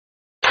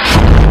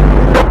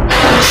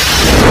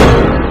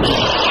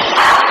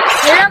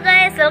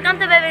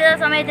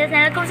YouTube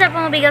channel. Kung saan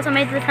pumabigal sa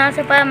my YouTube channel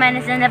sa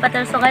pamanis na dapat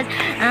so guys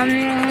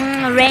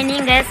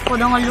raining guys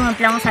podong ulung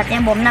pelang sa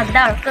atin bom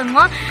nagdar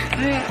kengo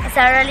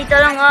saralito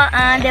lang go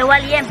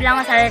Diwali en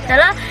pelang sa rito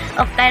lo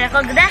okay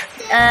ko gda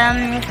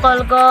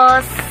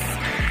kolgos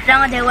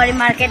pelang Diwali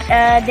market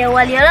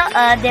Diwali lo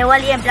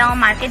Diwali en pelang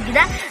market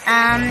gda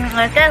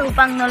ka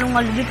hupang nolung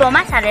lubi ko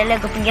ma sarele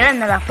ko pinggiran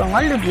na lapong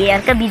lubi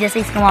ka video sa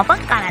isko mo pa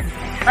kalan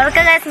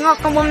ka guys ngo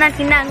kung bom na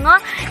tinango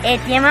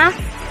ATM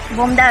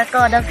bom dar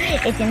ko dog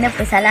ATM na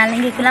pesa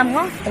langi kulam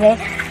ngo okay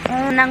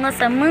nango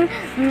samung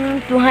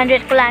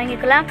 200 ko langi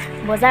kulam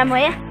bozar mo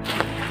ya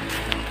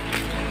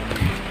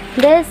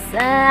guys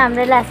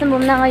amre last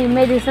bom nango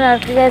yume dison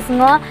guys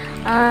ngo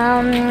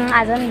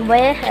azan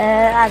boy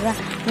azan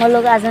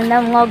ngolog azan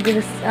na ngo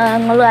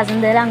ngolog azan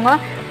dela ngo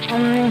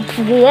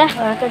gaya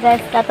ka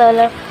guys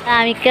katolo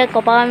ami ke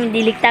kopa mi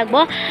dilik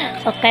takbo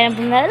okay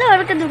bom na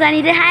lo ka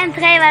dukani de han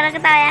thai bara ka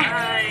ta ya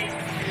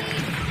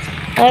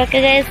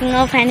okay guys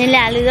no finally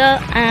ali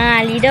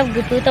do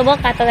gutu to bo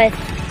kato guys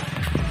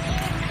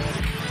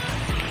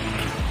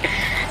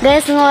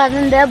no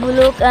azan da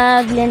buluk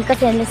glen ka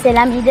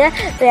selam ide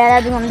to yara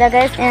dum da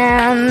guys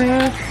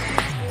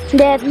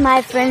that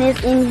my friend is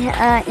in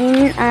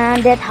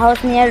that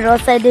house near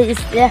roadside is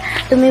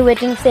to me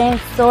waiting saying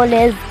so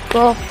let's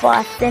go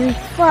fast and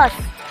fast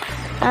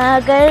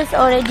guys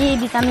already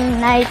becoming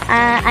night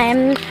I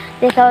am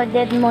take out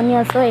that money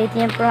also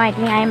ATM from I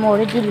think I am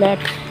already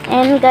late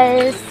and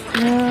guys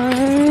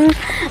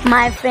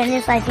my friend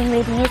is I think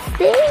waiting is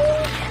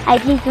I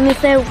think to me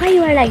say why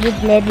you are like this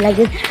late like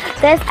this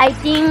guys I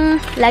think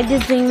like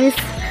this doing is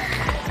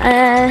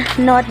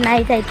not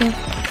nice I think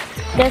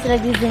guys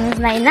like this doing is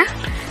nice na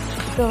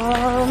so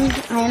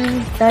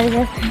I'm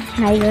sorry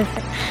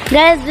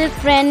guys with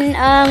friend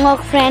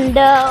ngok friend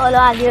olo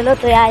agilo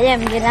to ya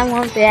em gila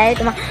ngom to ya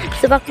tuma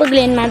subak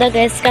paglen mada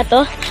guys ka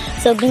to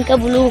so bin ka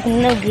bulu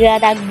kumna gira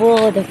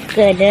dagbo to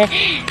kele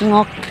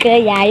ngok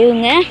yayu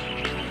nga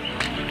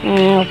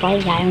pai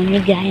yayu ni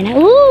gai na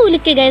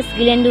look guys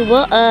gilen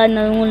dubo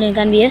nangul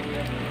kan biya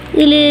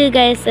ili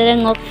guys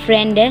ngok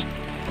friend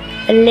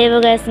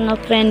levo guys ngok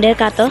friend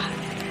ka to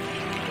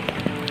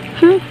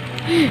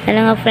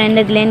ngok friend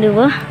gilen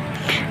dubo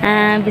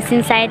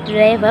bisin side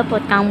driver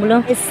pot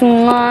kambulo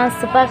sungo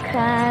supak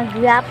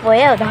gra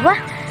poya dawa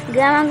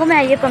gra mango me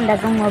aye pam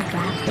dagang mo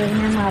gra ko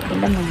na ma pam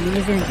da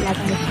mali jin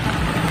lagni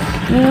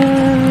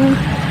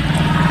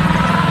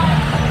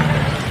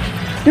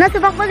na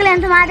supak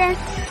paglen tumare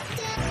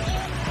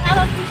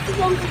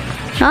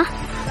ha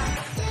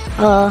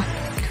oh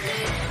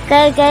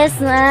guys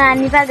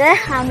ani paga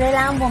hamre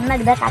lang bom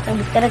na gda kato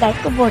bikkara guys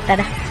ko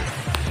botara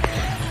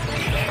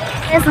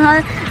yes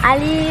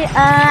Ali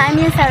I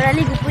mean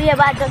thoroughly gupu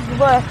about the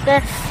work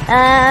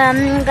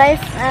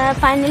guys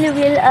finally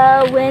we'll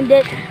win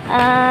the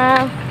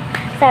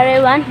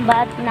Saturday one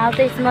but now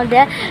it's not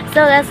there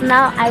so guys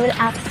now I will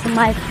ask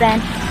my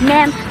friend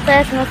name so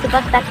guys no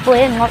supak tak poe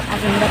ngok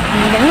agin da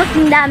ngok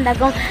tindam da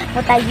kong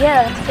mataye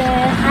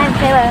I'm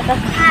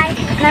favorite hi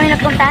nami na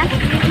kontan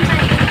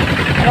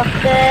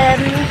okay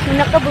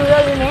naka buro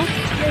ne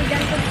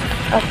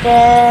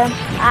okay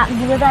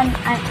guru dan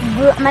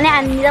mane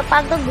anira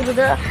pak to guru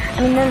do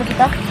amina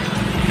kita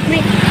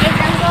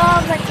ekam ko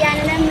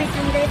batiana na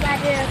meeting dai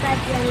pare ka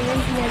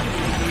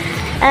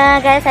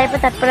guys saya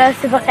petat pro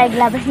subak kai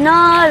glabas no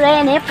re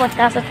ne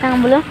podcast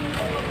kang bulo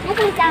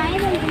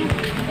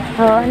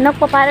oh no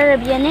ko para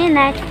rabia ne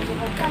na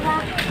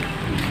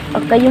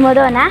okay yumo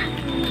do na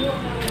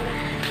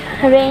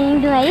raining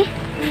dungai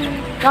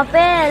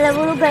kape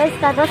laburu guys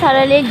kato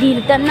sarale deal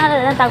karna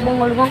la tak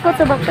bongol ko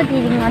subak to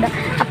dealing ada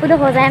apu do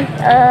ho jae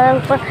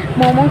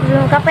momo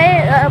kape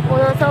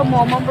podo so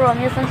momo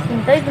promotion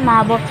sintoi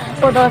mabo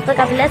podo so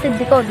kapila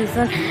siddhi ko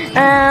dison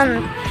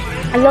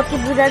loki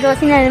buja do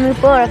sinami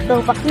por to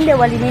pakin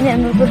Diwali ne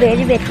nu ko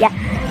very betia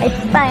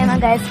ai ma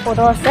guys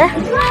podo so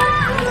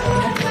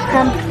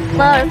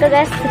por ka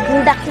guys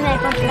production ai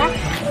kon na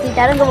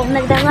sitaran go bom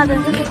nagdanga don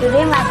so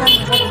today ma kan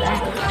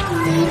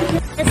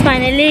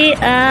finally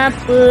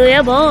ya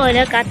bo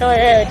ada kato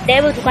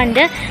debu dukan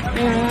da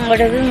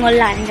order ngol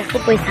lain da ko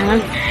paisa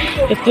ngal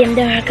ATM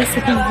da ka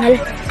sapangal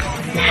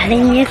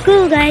lain ko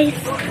guys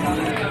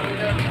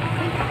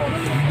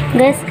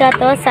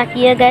kato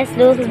sakiya guys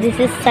look this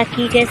is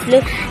saki guys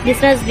look this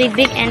was big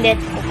and that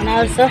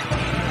also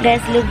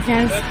guys look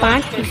Jan's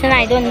pant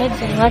I don't know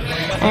what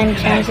and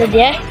Jan's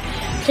there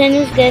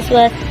Chinese guys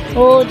was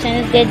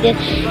Chinese guys there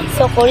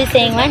so Corey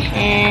saying one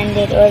and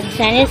that was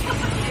Chinese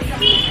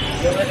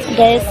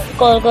guys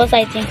Colgos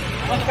I think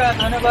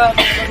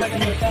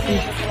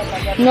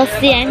no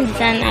see and this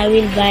one I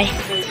will buy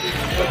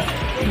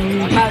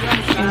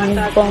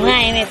bonga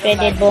I may pray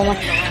that bomb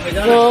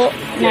so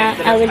now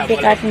I will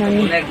take out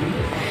money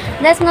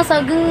guys no so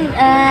gung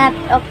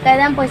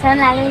kadang poisa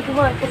lagi ko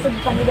ko sa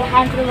pamilya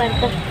hand through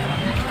work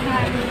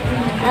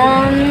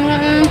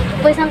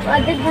poisa ko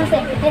agad mo sa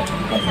ite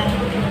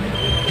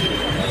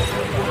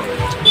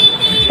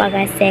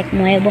pagasek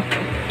mo ebo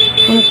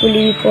ang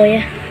kuli po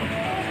ya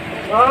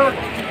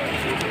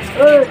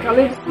This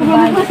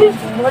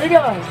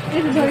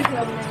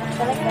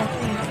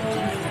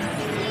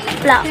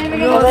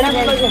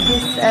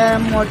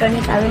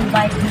motorist I will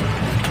buy.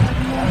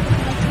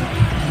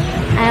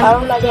 I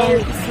am money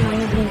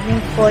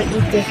for it.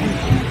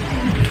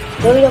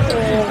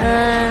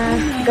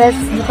 Guys,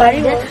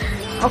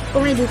 आपको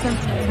मैं दूसरा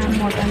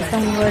motor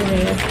संग ले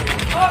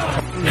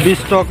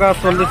 20 টাকা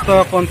 40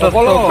 টাকা 50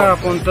 টাকা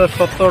 50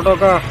 70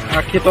 টাকা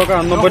 80 টাকা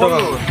 90 টাকা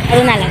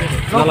আৰু না লাগে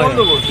 10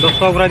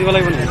 টাকা ভৰাই দিব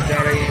লাগিব নে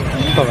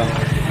টাকা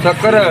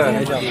চক্কৰ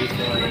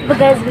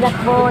guys bilang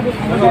bon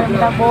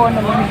kita bon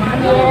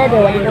dia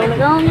dewan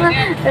dong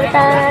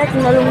kita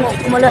ngalung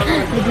mula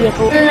dia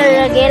ko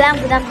gelang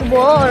bilang ko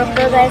bo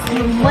guys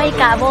mai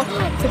kabo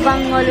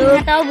supang ngalu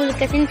tahu bulu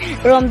kasin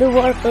rom du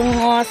work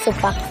ngo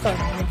supak so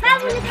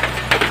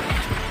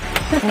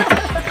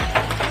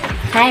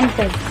time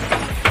to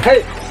hey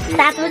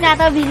satu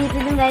kata bini itu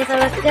guys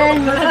orang kan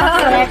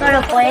saya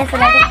kalau poya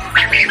saya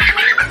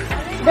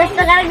 10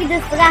 টাকা lagi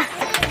 10 টাকা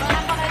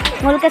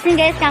ngol kasin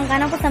guys काम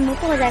करना को सम्मुख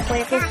हो जाए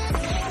पोया के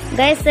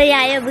guys saya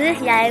ya bus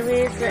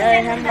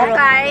हम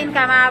kain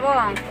kamabo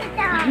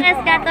guys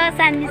kata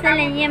sandi se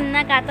lenyem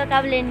na kata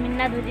kablen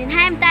minna dudin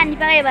ham tani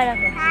pakai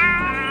barako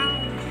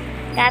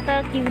kata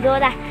kiudo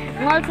dah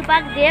ngol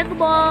supak dia ko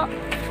bo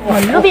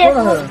lu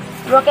biasa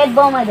rocket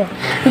bomb ada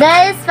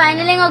guys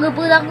finally ngol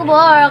gupu dak ko bo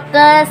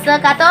rocket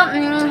kata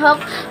hok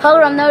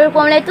rom na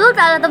rum le tu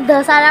ta tab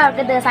dasara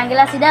rocket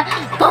dasangila sida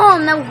boom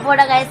na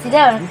upoda guys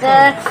sida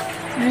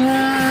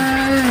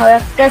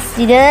rocket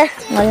sida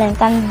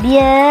ngolengkan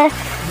dia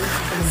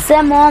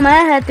semua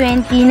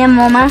 20 ne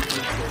mama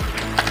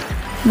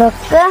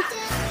baka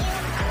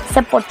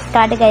sa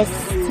podcast guys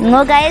no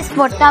guys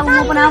podcast mo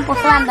puna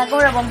posta anda ko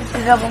rabom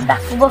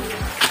tak bo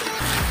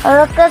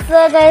rokas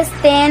guys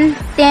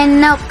 10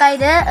 na okay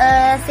de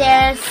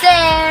share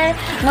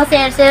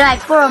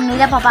like for me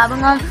la papa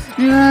bang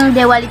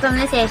Diwali pam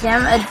le share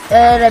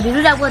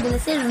review la ko de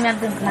se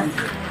remember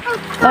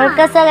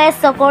rokas guys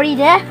sokori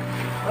de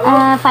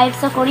 5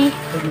 sokori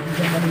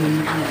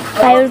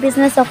 5 rupees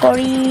na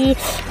sokori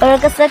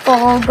rokas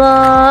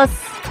kolgos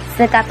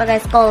sekata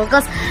guys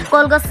kolgos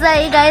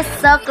sai guys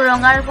sak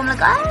rongar kom la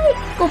ai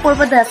ko por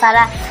pada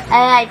sara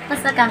ai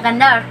pas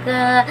kangkandar ke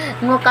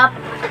ngokap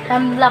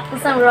lap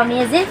kusang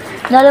romezi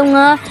nalung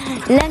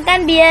lengkan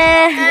bia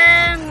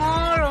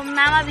ngorom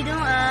nama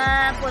bidung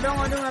podong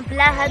odung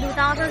pla hadu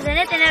taw so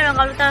jene tene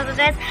rongal taw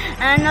guys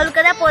nol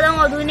kada podong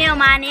odune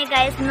mane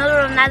guys nol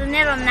romna dune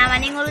romna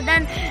mane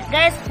ngoludan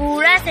guys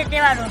pura sete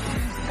baro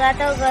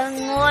kata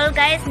ngol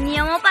guys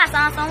niyomo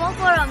pasang somo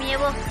forum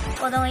yebo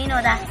podong ino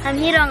da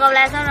kami rongal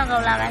la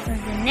so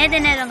jene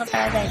tene rongal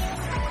taw guys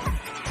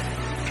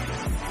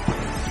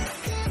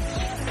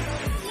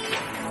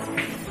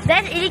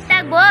guys ilik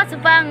tak bo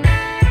supang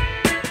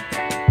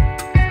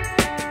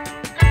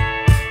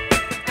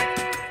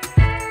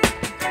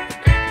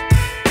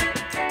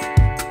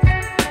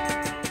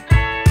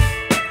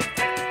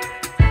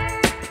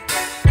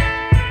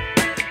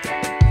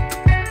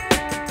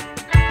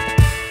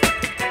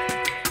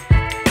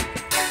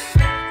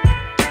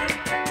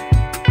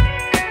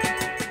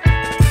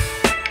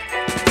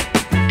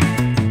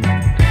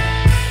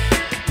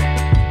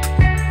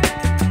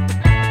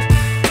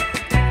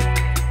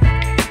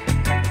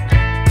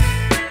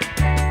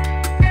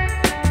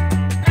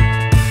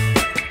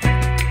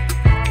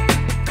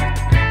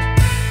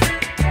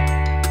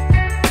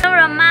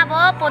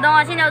podong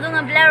asin odung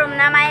blar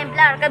romna mai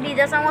blar ka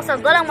bija sang so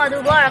golang madu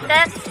bor ka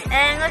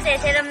ngo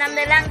se rom nam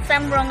de lang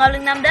sam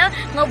rongalung nam de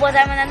ngo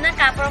bozar nam de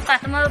kapro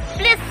katmo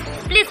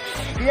please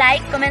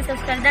like comment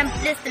subscribe them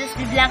please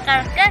bilang ka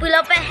pull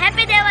up a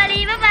happy Diwali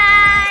bye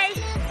bye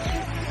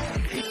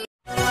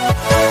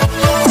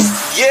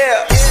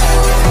yeah